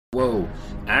Whoa,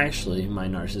 actually, my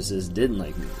narcissist didn't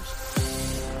like mirrors.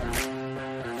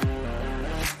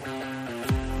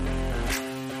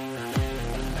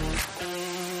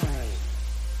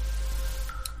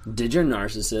 Did your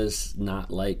narcissist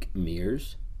not like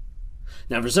mirrors?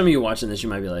 Now, for some of you watching this, you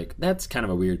might be like, that's kind of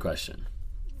a weird question.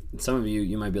 Some of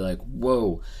you might be like,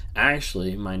 whoa,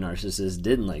 actually, my narcissist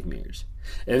didn't like mirrors.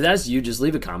 If that's you, just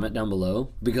leave a comment down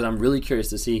below, because I'm really curious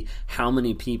to see how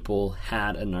many people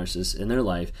had a narcissist in their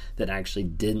life that actually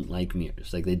didn't like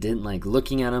mirrors. Like, they didn't like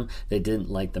looking at them, they didn't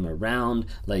like them around,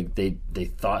 like they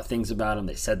thought things about them,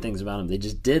 they said things about them, they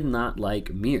just did not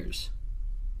like mirrors.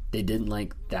 They didn't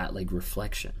like that, like,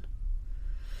 reflection.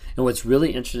 And what's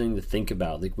really interesting to think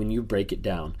about, like when you break it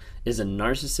down, is a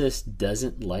narcissist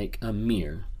doesn't like a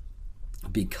mirror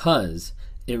because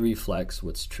it reflects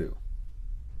what's true.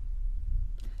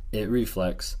 It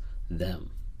reflects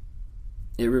them.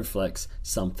 It reflects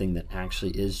something that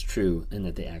actually is true and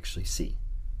that they actually see.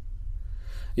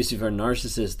 You see, for a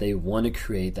narcissist, they want to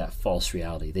create that false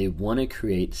reality. They want to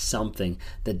create something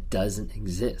that doesn't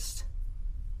exist.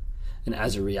 And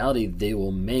as a reality, they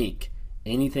will make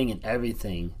anything and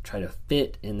everything try to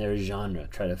fit in their genre,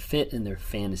 try to fit in their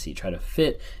fantasy, try to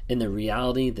fit in the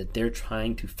reality that they're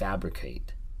trying to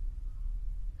fabricate.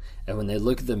 And when they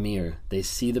look at the mirror, they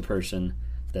see the person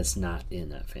that's not in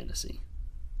that fantasy.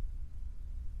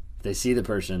 They see the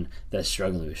person that's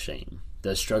struggling with shame,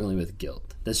 that's struggling with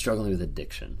guilt, that's struggling with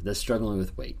addiction, that's struggling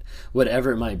with weight,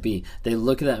 whatever it might be. They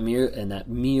look at that mirror, and that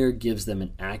mirror gives them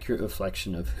an accurate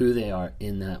reflection of who they are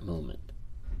in that moment.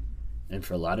 And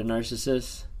for a lot of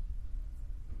narcissists,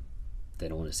 they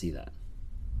don't want to see that.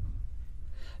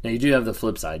 Now, you do have the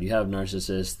flip side. You have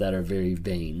narcissists that are very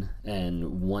vain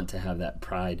and want to have that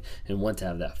pride and want to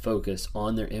have that focus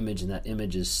on their image, and that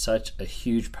image is such a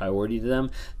huge priority to them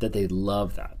that they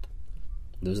love that.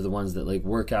 Those are the ones that like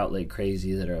work out like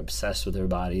crazy, that are obsessed with their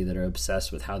body, that are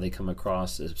obsessed with how they come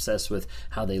across, obsessed with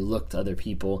how they look to other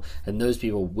people, and those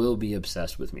people will be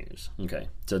obsessed with mirrors. Okay,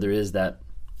 so there is that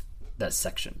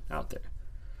section out there.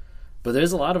 But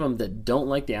there's a lot of them that don't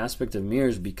like the aspect of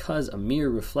mirrors because a mirror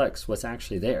reflects what's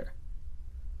actually there.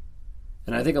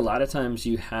 And I think a lot of times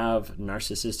you have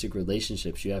narcissistic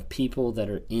relationships. You have people that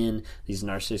are in these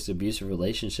narcissistic abusive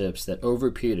relationships that over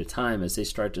a period of time, as they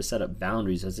start to set up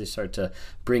boundaries, as they start to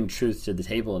bring truth to the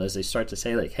table, and as they start to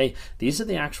say like, hey, these are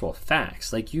the actual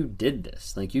facts. Like, you did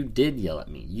this. Like, you did yell at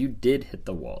me. You did hit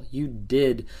the wall. You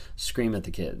did scream at the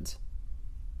kids.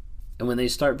 And when they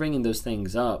start bringing those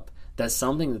things up, that's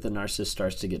something that the narcissist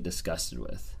starts to get disgusted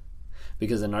with,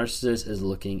 because the narcissist is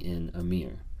looking in a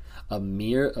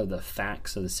mirror of the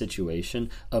facts of the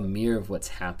situation, a mirror of what's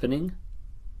happening,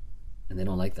 and they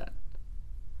don't like that.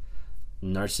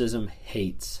 Narcissism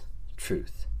hates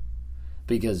truth,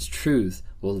 because truth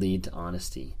will lead to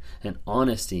honesty, and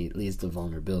honesty leads to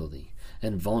vulnerability,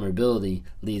 and vulnerability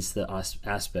leads to the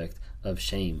aspect of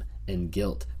shame and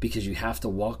guilt, because you have to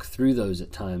walk through those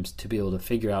at times to be able to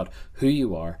figure out who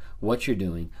you are, what you're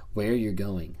doing, where you're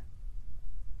going.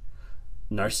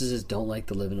 Narcissists don't like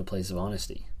to live in a place of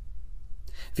honesty.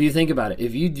 If you think about it,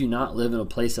 if you do not live in a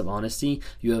place of honesty,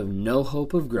 you have no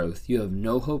hope of growth, you have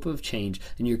no hope of change,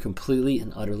 and you're completely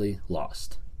and utterly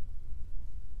lost.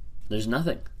 There's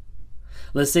nothing.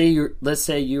 Let's say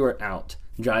you are out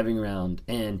driving around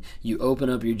and you open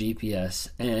up your GPS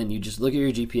and you just look at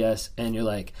your GPS and you're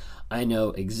like, I know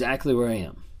exactly where I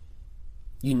am.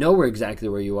 You know exactly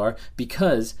where you are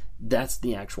because that's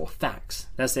the actual facts.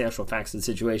 That's the actual facts of the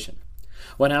situation.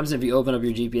 What happens if you open up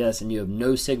your GPS and you have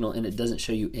no signal and it doesn't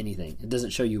show you anything? It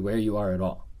doesn't show you where you are at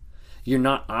all. You're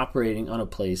not operating on a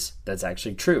place that's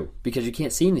actually true because you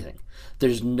can't see anything.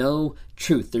 There's no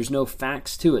truth. There's no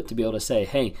facts to it to be able to say,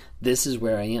 hey, this is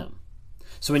where I am.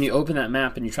 So when you open that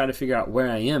map and you try to figure out where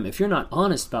I am, if you're not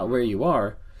honest about where you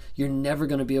are, you're never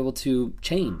going to be able to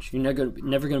change. You're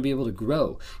never going to be able to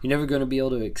grow. You're never going to be able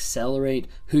to accelerate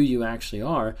who you actually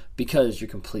are because you're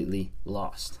completely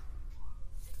lost.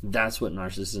 That's what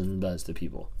narcissism does to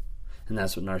people. And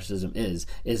that's what narcissism is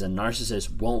a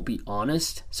narcissist won't be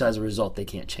honest, so as a result, they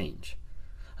can't change.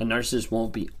 A narcissist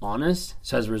won't be honest,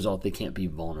 so as a result, they can't be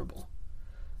vulnerable.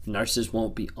 Narcissists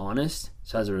won't be honest,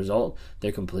 so as a result,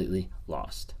 they're completely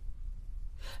lost.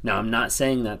 Now, I'm not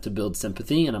saying that to build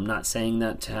sympathy, and I'm not saying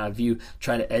that to have you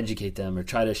try to educate them or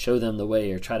try to show them the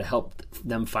way or try to help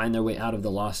them find their way out of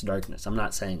the lost darkness. I'm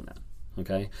not saying that,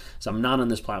 okay? So I'm not on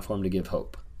this platform to give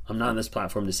hope. I'm not on this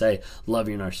platform to say, love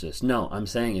your narcissist. No, I'm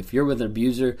saying if you're with an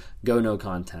abuser, go no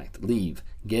contact, leave,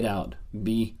 get out,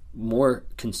 be more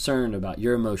concerned about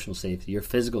your emotional safety, your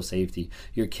physical safety,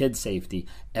 your kid's safety,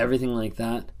 everything like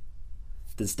that,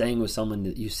 than staying with someone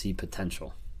that you see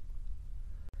potential.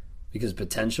 because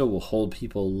potential will hold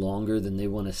people longer than they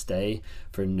want to stay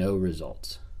for no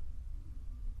results.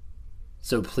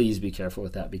 So please be careful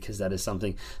with that, because that is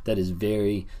something that is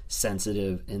very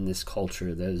sensitive in this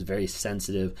culture, that is very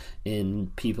sensitive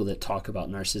in people that talk about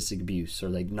narcissistic abuse or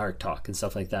like narc talk and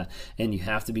stuff like that. And you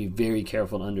have to be very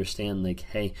careful to understand, like,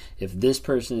 hey, if this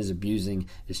person is abusing,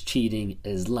 is cheating,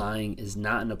 is lying, is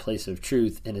not in a place of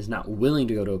truth, and is not willing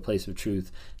to go to a place of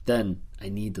truth, then I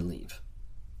need to leave.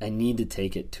 I need to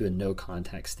take it to a no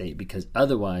contact state, because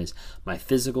otherwise my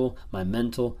physical, my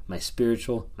mental, my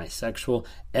spiritual, my sexual,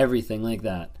 everything like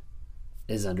that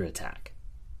is under attack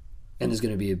and is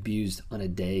going to be abused on a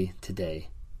day-to-day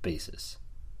basis.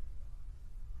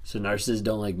 So narcissists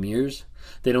don't like mirrors.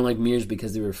 They don't like mirrors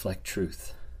because they reflect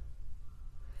truth.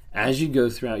 As you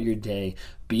go throughout your day,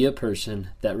 be a person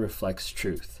that reflects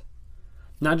truth.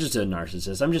 Not just to a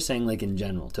narcissist, I'm just saying, like, in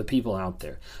general, to people out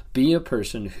there. Be a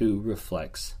person who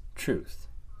reflects truth.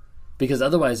 Because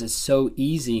otherwise it's so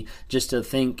easy just to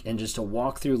think and just to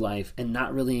walk through life and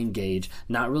not really engage,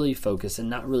 not really focus, and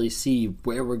not really see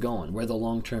where we're going, where the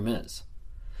long term is.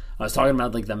 I was talking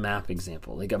about like the map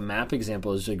example. Like a map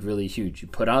example is like really huge. You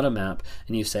put out a map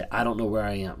and you say, I don't know where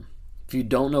I am. If you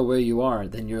don't know where you are,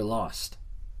 then you're lost.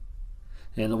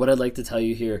 And what I'd like to tell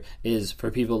you here is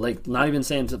for people, like, not even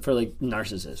saying for like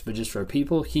narcissists, but just for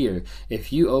people here,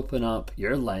 if you open up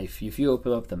your life, if you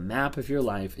open up the map of your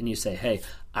life and you say, hey,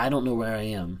 I don't know where I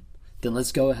am, then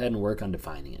let's go ahead and work on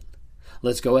defining it.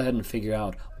 Let's go ahead and figure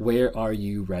out, where are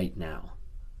you right now?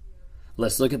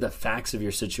 Let's look at the facts of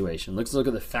your situation. Let's look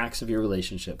at the facts of your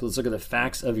relationship. Let's look at the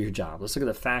facts of your job. Let's look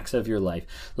at the facts of your life.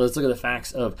 Let's look at the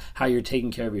facts of how you're taking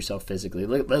care of yourself physically.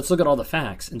 Let's look at all the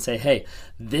facts and say, hey,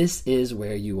 this is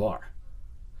where you are.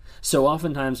 So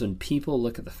oftentimes when people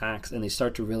look at the facts and they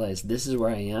start to realize this is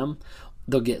where I am,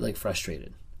 they'll get like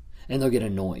frustrated and they'll get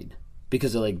annoyed,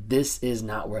 because they're like, this is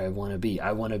not where I want to be.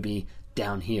 I want to be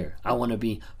down here. I want to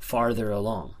be farther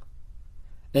along.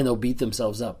 And they'll beat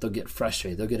themselves up. They'll get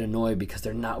frustrated. They'll get annoyed because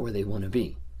they're not where they want to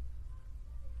be.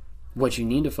 What you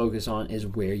need to focus on is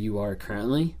where you are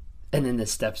currently and then the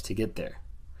steps to get there.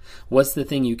 What's the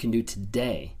thing you can do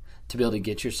today to be able to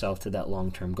get yourself to that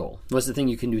long-term goal? What's the thing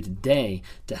you can do today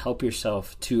to help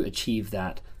yourself to achieve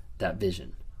that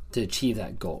vision, to achieve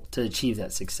that goal, to achieve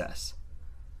that success?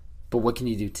 But what can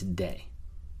you do today?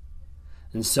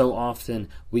 And so often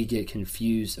we get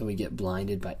confused and we get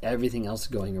blinded by everything else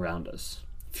going around us.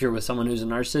 If you're with someone who's a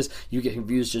narcissist, you get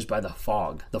confused just by the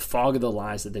fog of the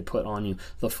lies that they put on you,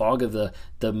 the fog of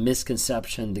the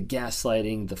misconception, the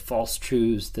gaslighting, the false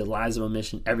truths, the lies of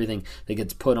omission, everything that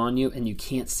gets put on you, and you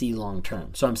can't see long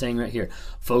term. So I'm saying right here,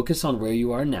 focus on where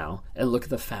you are now and look at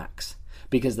the facts.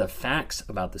 Because the facts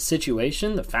about the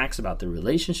situation, the facts about the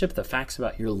relationship, the facts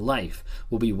about your life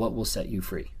will be what will set you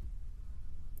free.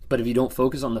 But if you don't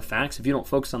focus on the facts, if you don't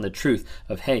focus on the truth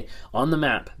of, hey, on the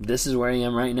map, this is where I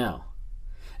am right now.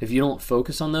 If you don't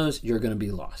focus on those, you're going to be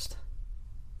lost.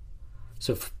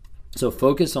 So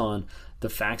focus on the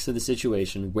facts of the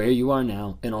situation, where you are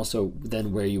now, and also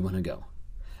then where you want to go.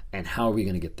 And how are we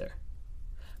going to get there?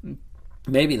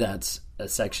 Maybe that's a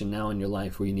section now in your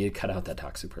life where you need to cut out that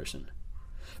toxic person.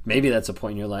 Maybe that's a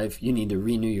point in your life you need to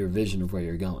renew your vision of where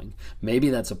you're going. Maybe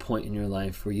that's a point in your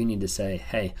life where you need to say,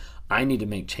 hey, I need to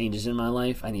make changes in my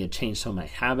life. I need to change some of my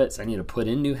habits. I need to put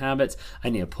in new habits. I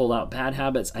need to pull out bad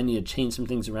habits. I need to change some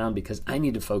things around because I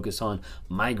need to focus on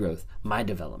my growth, my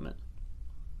development.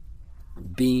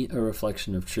 Be a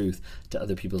reflection of truth to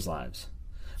other people's lives.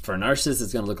 For a narcissist,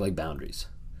 it's going to look like boundaries.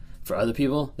 For other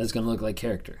people, that's going to look like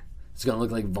character. It's going to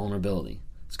look like vulnerability.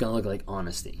 It's going to look like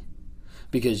honesty.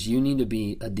 Because you need to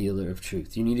be a dealer of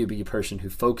truth. You need to be a person who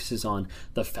focuses on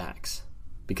the facts.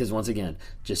 Because once again,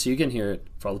 just so you can hear it,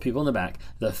 for all the people in the back,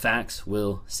 the facts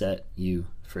will set you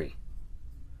free.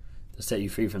 They'll set you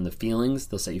free from the feelings.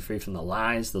 They'll set you free from the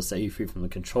lies. They'll set you free from the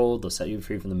control. They'll set you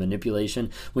free from the manipulation.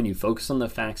 When you focus on the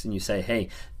facts and you say, hey,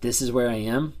 this is where I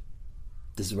am.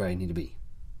 This is where I need to be.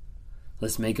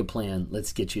 Let's make a plan.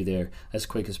 Let's get you there as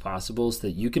quick as possible so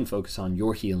that you can focus on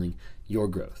your healing, your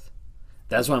growth.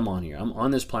 That's why I'm on here. I'm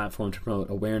on this platform to promote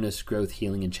awareness, growth,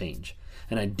 healing, and change.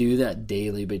 And I do that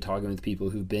daily by talking with people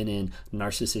who've been in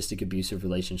narcissistic abusive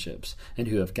relationships and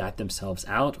who have got themselves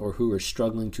out or who are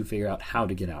struggling to figure out how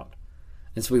to get out.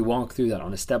 And so we walk through that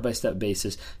on a step-by-step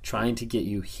basis, trying to get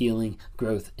you healing,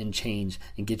 growth, and change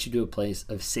and get you to a place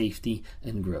of safety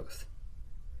and growth.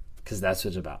 Because that's what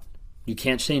it's about. You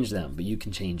can't change them, but you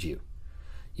can change you.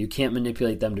 You can't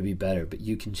manipulate them to be better, but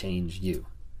you can change you.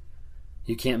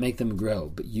 You can't make them grow,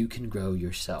 but you can grow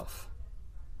yourself.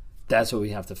 That's what we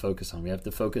have to focus on. We have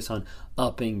to focus on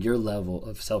upping your level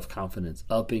of self-confidence,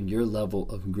 upping your level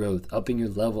of growth, upping your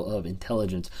level of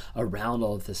intelligence around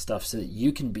all of this stuff so that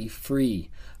you can be free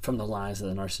from the lies that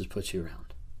the narcissist puts you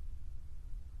around.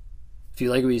 If you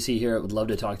like what you see here, I would love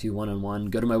to talk to you one-on-one.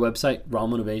 Go to my website, Raw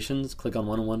Motivations, click on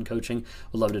one-on-one coaching.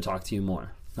 Would love to talk to you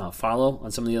more. Follow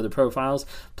on some of the other profiles.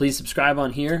 Please subscribe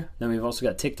on here. Then we've also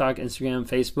got TikTok, Instagram,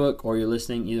 Facebook, or you're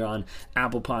listening either on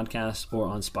Apple Podcasts or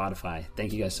on Spotify.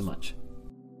 Thank you guys so much.